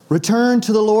Return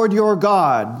to the Lord your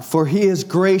God, for he is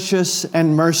gracious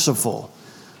and merciful,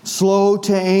 slow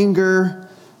to anger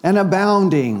and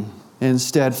abounding in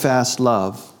steadfast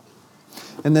love.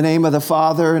 In the name of the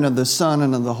Father, and of the Son,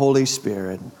 and of the Holy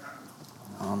Spirit.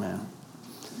 Amen.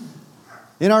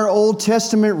 In our Old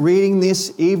Testament reading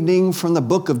this evening from the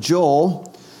book of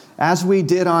Joel, as we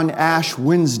did on Ash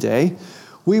Wednesday,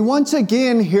 we once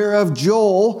again hear of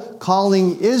Joel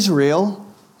calling Israel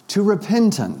to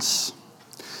repentance.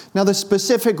 Now, the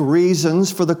specific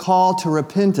reasons for the call to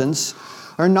repentance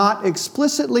are not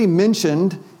explicitly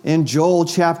mentioned in Joel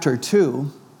chapter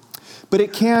 2, but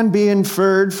it can be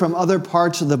inferred from other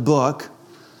parts of the book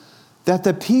that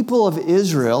the people of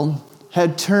Israel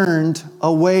had turned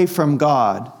away from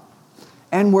God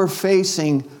and were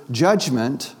facing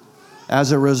judgment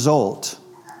as a result.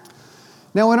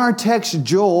 Now, in our text,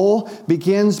 Joel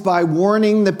begins by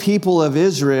warning the people of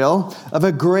Israel of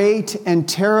a great and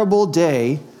terrible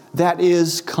day that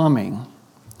is coming.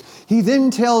 He then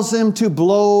tells them to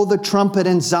blow the trumpet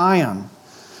in Zion,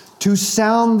 to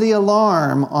sound the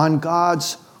alarm on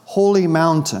God's holy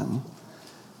mountain,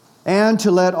 and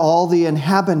to let all the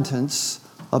inhabitants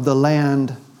of the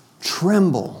land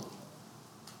tremble.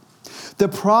 The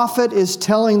prophet is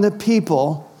telling the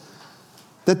people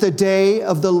that the day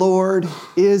of the Lord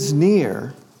is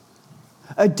near,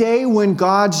 a day when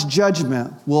God's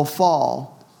judgment will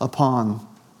fall upon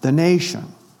the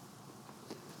nation.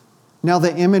 Now,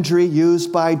 the imagery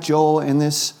used by Joel in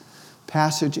this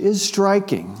passage is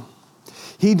striking.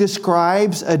 He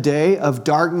describes a day of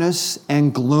darkness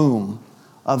and gloom,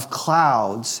 of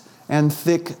clouds and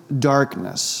thick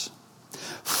darkness.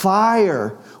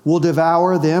 Fire will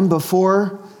devour them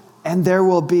before, and there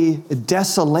will be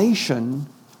desolation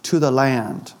to the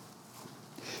land.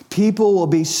 People will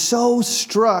be so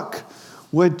struck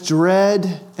with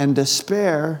dread and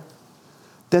despair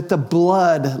that the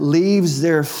blood leaves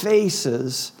their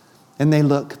faces and they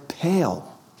look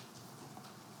pale.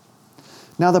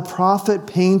 Now, the prophet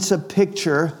paints a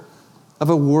picture of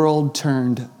a world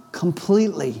turned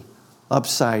completely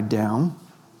upside down,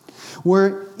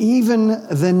 where even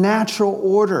the natural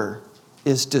order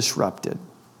is disrupted.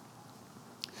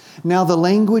 Now, the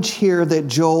language here that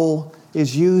Joel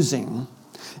is using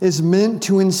is meant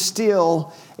to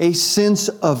instill a sense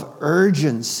of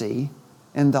urgency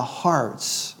in the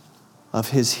hearts of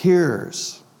his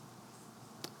hearers.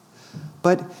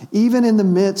 But even in the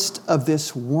midst of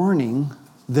this warning,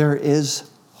 there is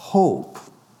hope.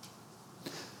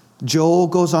 Joel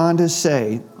goes on to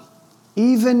say,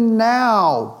 "Even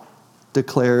now,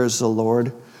 declares the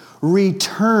Lord,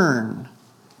 return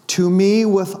to me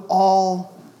with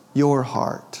all your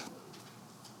heart."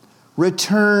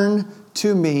 Return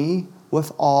to me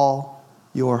with all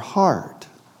your heart.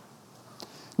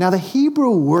 Now, the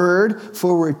Hebrew word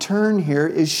for return here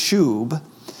is shub,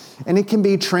 and it can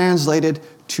be translated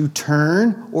to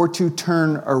turn or to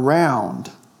turn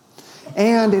around.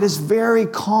 And it is very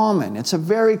common. It's a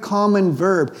very common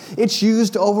verb. It's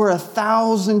used over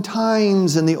 1,000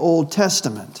 times in the Old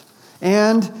Testament.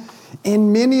 And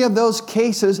in many of those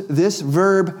cases, this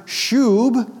verb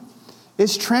shub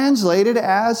is translated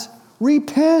as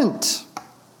repent,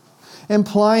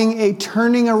 implying a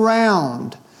turning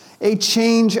around, a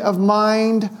change of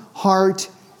mind, heart,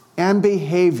 and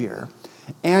behavior,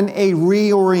 and a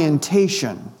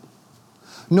reorientation,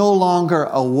 no longer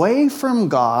away from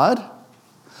God,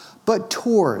 but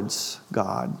towards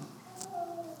God.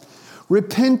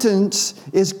 Repentance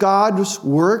is God's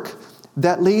work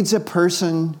that leads a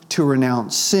person to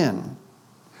renounce sin,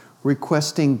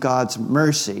 requesting God's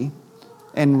mercy,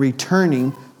 and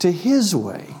returning to His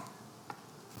way.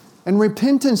 And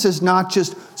repentance is not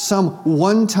just some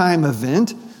one-time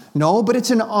event, no, but it's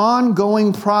an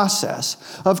ongoing process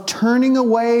of turning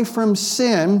away from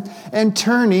sin and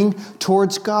turning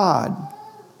towards God.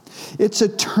 It's a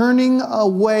turning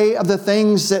away of the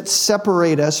things that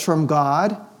separate us from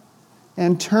God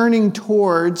and turning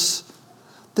towards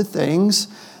the things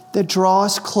that draw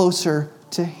us closer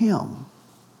to Him.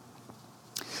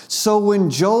 So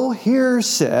when Joel here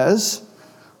says,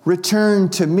 "Return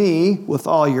to me with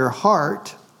all your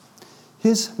heart,"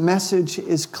 his message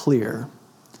is clear.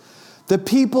 The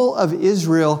people of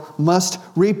Israel must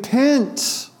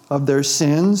repent of their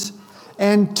sins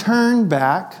and turn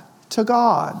back to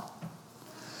God.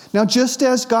 Now, just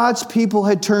as God's people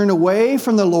had turned away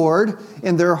from the Lord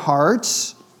in their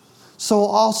hearts, so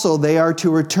also they are to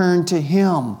return to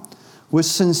Him with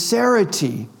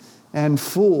sincerity and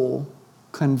full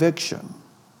conviction.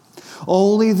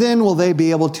 Only then will they be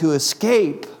able to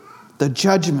escape the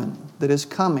judgment that is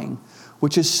coming,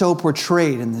 which is so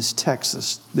portrayed in this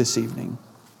text this evening.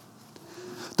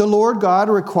 The Lord God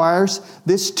requires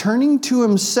this turning to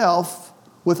himself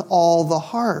with all the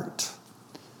heart,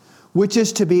 which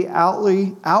is to be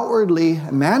outwardly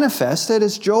manifested,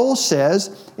 as Joel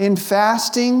says, in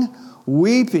fasting,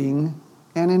 weeping,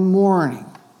 and in mourning.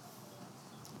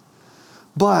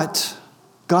 But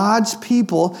God's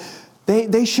people,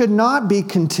 they should not be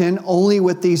content only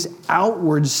with these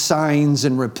outward signs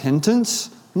and repentance.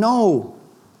 No,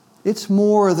 it's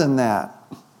more than that.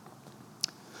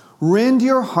 Rend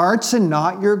your hearts and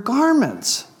not your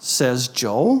garments, says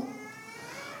Joel.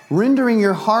 Rendering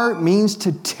your heart means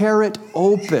to tear it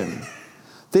open.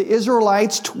 The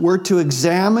Israelites were to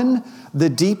examine the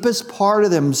deepest part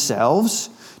of themselves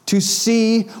to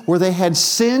see where they had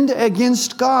sinned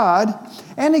against God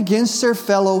and against their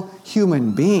fellow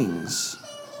human beings.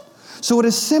 So it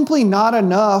is simply not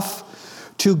enough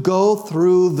to go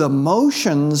through the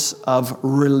motions of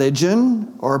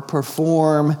religion or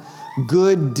perform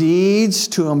good deeds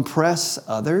to impress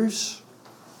others.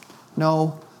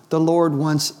 No, the Lord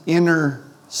wants inner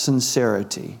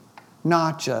sincerity,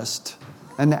 not just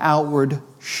an outward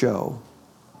show.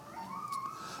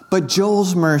 But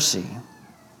Joel's message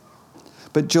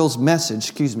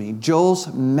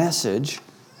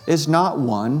is not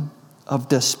one of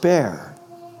despair.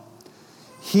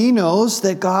 He knows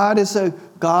that God is a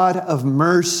God of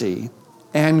mercy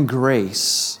and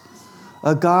grace,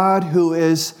 a God who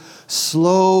is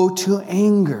slow to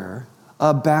anger,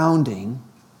 abounding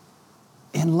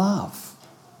in love.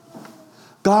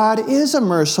 God is a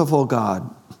merciful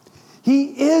God. He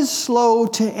is slow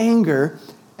to anger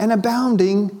and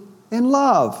abounding in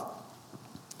love.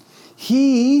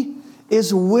 He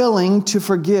is willing to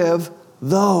forgive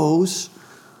those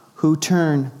who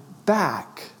turn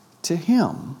back to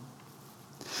him.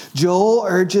 Joel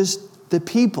urges the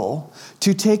people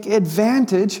to take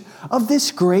advantage of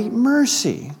this great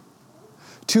mercy,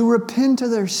 to repent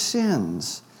of their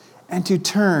sins, and to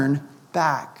turn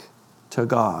back to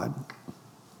God.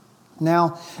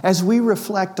 Now, as we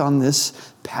reflect on this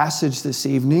passage this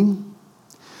evening,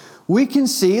 we can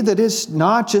see that it's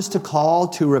not just a call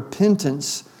to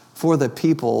repentance for the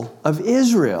people of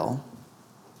Israel.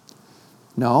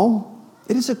 No,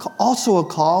 it is also a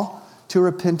call to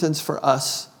repentance for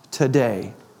us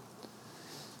today.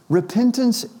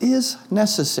 Repentance is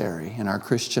necessary in our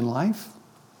Christian life.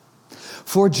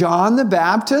 For John the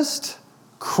Baptist,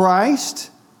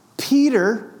 Christ,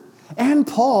 Peter, and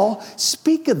Paul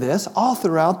speak of this all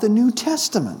throughout the New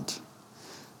Testament.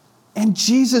 And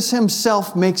Jesus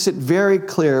himself makes it very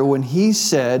clear when he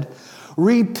said,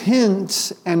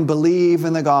 "Repent and believe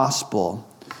in the gospel."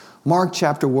 Mark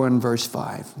chapter 1, verse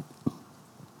 5.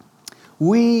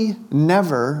 We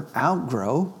never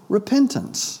outgrow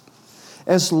repentance.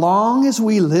 As long as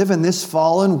we live in this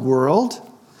fallen world,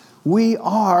 we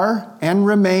are and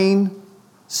remain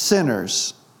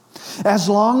sinners. As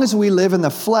long as we live in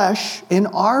the flesh, in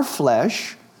our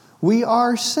flesh, we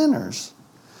are sinners.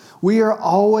 We are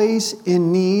always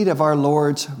in need of our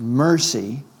Lord's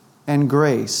mercy and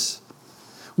grace,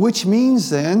 which means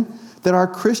then that our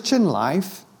Christian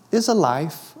life is a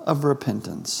life of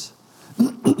repentance.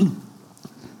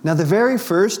 Now, the very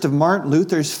first of Martin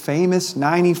Luther's famous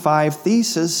 95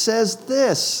 Theses says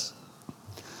this: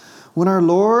 when our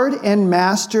Lord and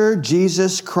Master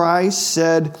Jesus Christ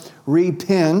said,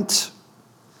 "Repent,"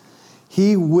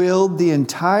 he willed the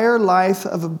entire life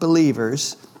of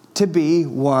believers to be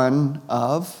one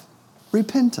of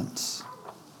repentance.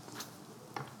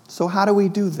 So how do we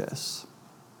do this?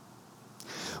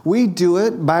 We do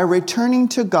it by returning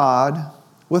to God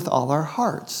with all our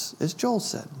hearts, as Joel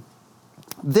said.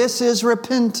 This is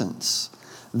repentance.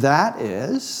 That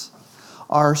is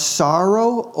our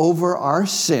sorrow over our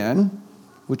sin,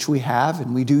 which we have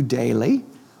and we do daily,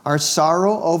 our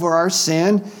sorrow over our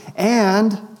sin,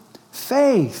 and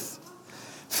faith.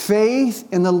 Faith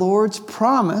in the Lord's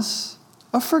promise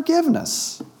of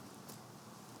forgiveness.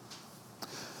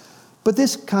 But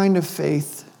this kind of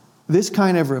faith, this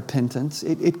kind of repentance,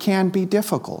 it can be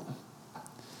difficult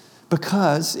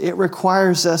because it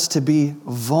requires us to be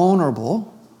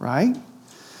vulnerable, right?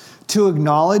 To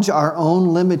acknowledge our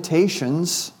own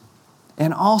limitations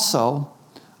and also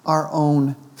our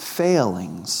own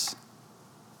failings.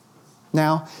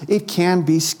 Now, it can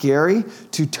be scary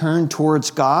to turn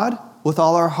towards God with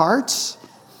all our hearts,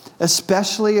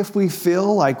 especially if we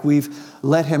feel like we've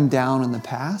let him down in the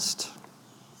past.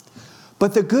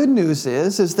 But the good news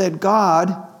is that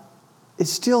God is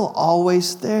still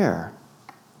always there.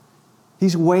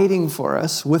 He's waiting for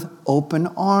us with open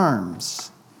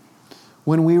arms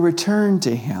when we return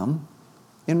to him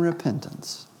in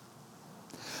repentance.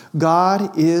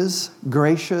 God is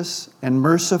gracious and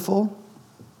merciful,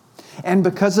 And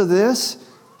because of this,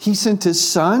 he sent his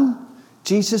Son,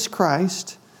 Jesus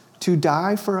Christ, to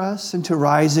die for us and to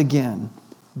rise again,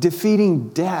 defeating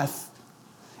death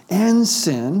and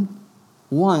sin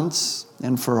once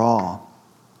and for all.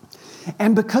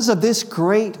 And because of this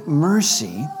great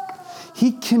mercy,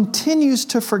 he continues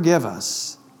to forgive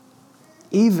us,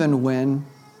 even when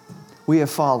we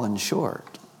have fallen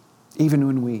short, even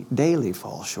when we daily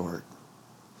fall short.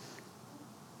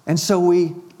 And so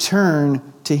we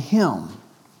turn to him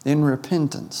in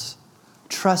repentance,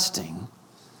 trusting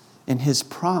in his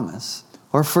promise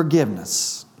or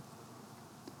forgiveness.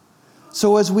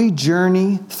 So as we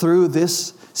journey through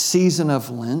this season of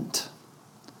Lent,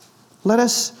 let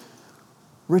us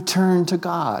return to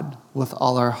God with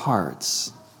all our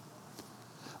hearts.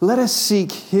 Let us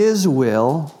seek his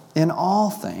will in all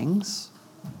things.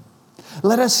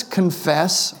 Let us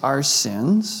confess our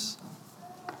sins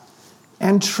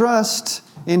and trust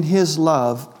in his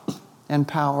love and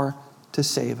power to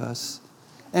save us,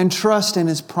 and trust in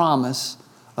his promise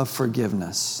of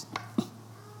forgiveness.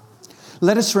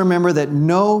 Let us remember that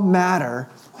no matter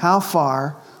how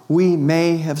far we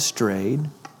may have strayed,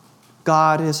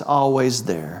 God is always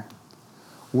there,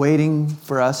 waiting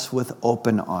for us with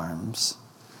open arms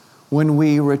when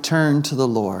we return to the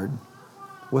Lord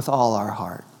with all our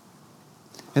heart.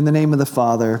 In the name of the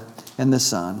Father, and the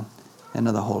Son, and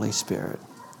of the Holy Spirit.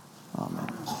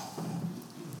 Amen.